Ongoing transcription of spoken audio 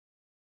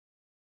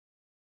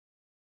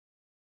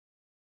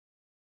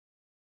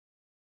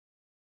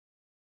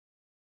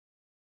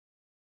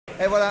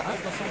Et voilà,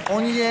 on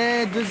y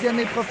est, deuxième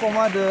épreuve pour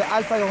moi de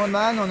Half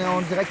Ironman. On est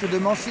en direct de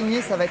Mansigné,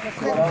 ça va être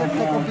très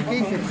compliqué,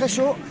 il fait très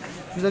chaud.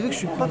 Je vous avoue que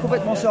je ne suis pas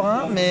complètement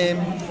serein, mais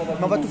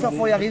on va tout faire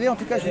pour y arriver. En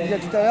tout cas, je vous dis à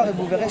tout à l'heure et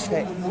vous verrez, je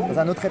serai dans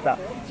un autre état.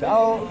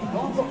 Ciao!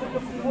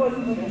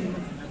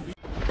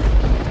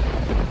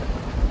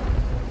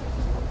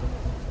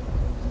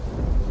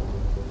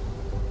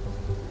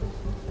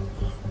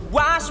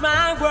 Watch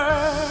my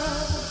world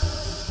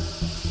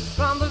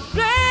from the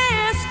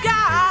gray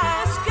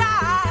sky,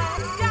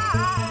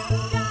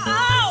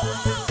 oh,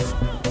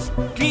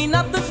 clean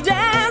up the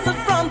desert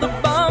from the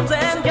bombs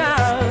and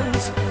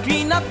guns,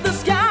 clean up the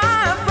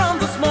sky from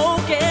the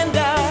smoke and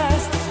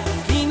dust,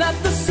 clean up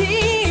the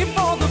sea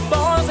for the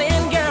boys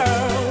and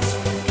girls,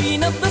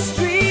 clean up the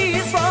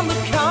streets from the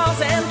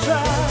cars and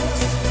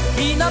trucks,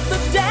 clean up the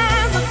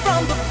desert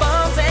from the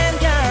bombs and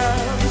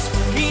guns,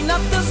 clean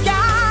up the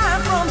sky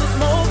from the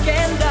smoke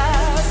and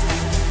dust,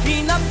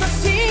 clean up the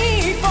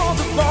sea for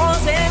the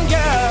boys and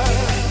girls.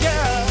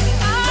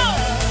 Oh,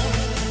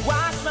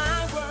 watch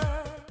my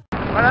world.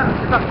 Voilà,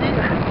 c'est parti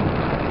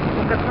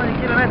pour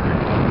 90 km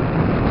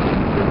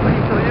de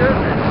folie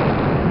furieuse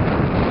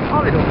en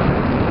vélo.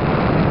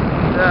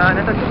 La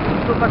natation c'est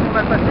plutôt pas trop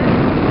mal passé.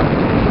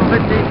 En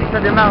fait, c'est ici que ça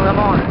démarre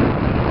vraiment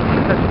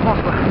la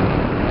souffrance, quoi.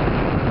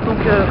 Donc,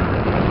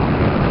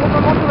 pour le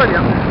moment, tout va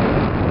bien.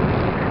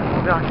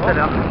 On verra tout à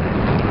l'heure.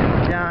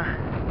 Bien,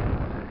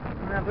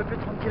 on est un peu plus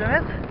de 30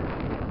 km.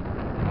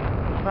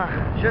 Enfin,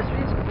 je suis,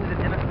 parce que vous êtes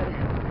bien installé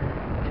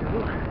chez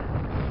vous.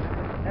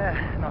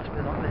 Non, je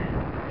plaisante, mais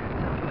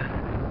c'est un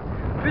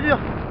peu plus dur.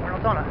 On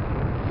l'entend là.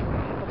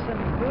 Je force un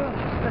petit peu,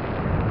 je sais pas si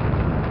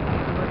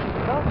ça va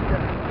tout pas.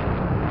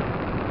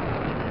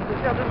 J'essaie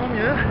de faire de mon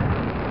mieux,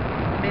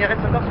 mais il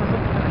reste encore 60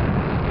 km.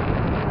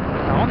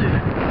 Ça a rendu.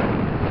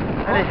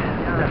 Allez,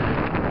 viens là.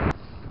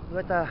 On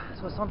doit être à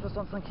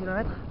 60-65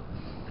 km.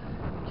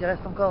 Il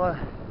reste encore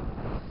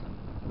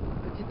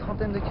une petite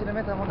trentaine de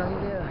kilomètres avant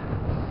d'arriver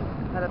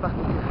à la partie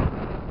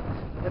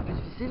la plus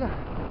difficile,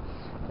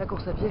 la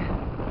course à pied.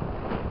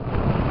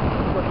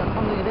 On doit faire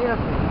 30 degrés là,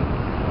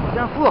 c'est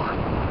un four.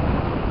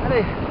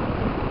 Allez,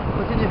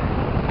 on continue.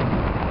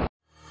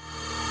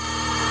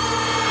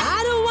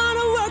 I don't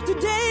wanna work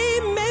today,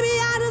 maybe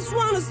I just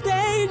wanna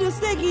stay,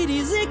 just take it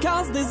easy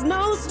cause there's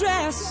no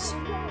stress.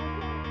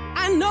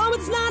 I know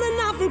it's not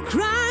enough for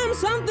crime,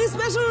 something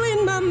special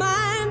in my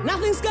mind,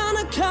 nothing's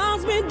gonna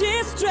cause me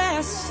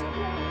distress.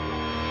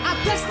 I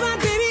text my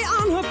baby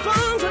on her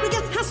phone, try to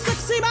get her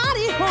sexy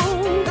body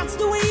home, that's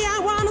the way I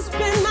wanna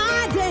spend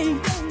my day.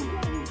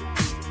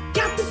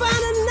 Got to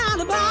find an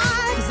alibi,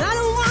 cause I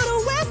don't wanna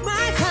waste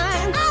my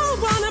time, I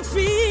don't wanna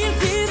feel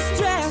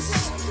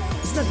distress.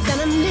 It's not that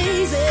I'm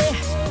lazy,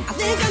 I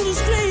think I'm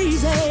just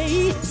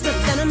crazy. It's not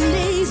that I'm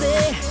lazy,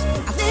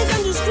 I think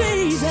I'm just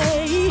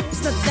crazy.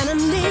 It's not that I'm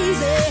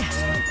lazy,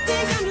 I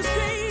think I'm just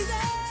crazy.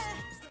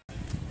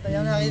 Ça y est,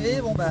 on est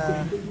arrivé. Bon bah,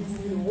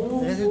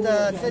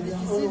 résultat très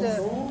difficile.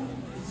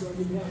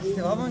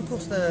 C'était vraiment une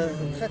course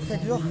très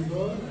dure.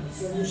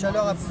 Une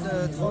chaleur à plus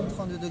de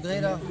 30-32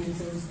 degrés là.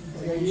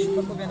 Il y a eu je sais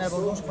pas combien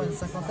d'abandons, je crois une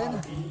cinquantaine.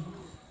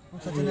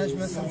 Donc ça me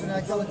tenait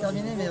à cœur de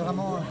terminer, mais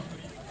vraiment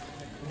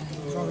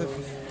j'en veux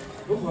plus.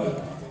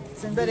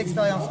 C'est une belle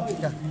expérience en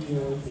tout cas.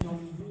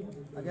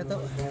 À bientôt.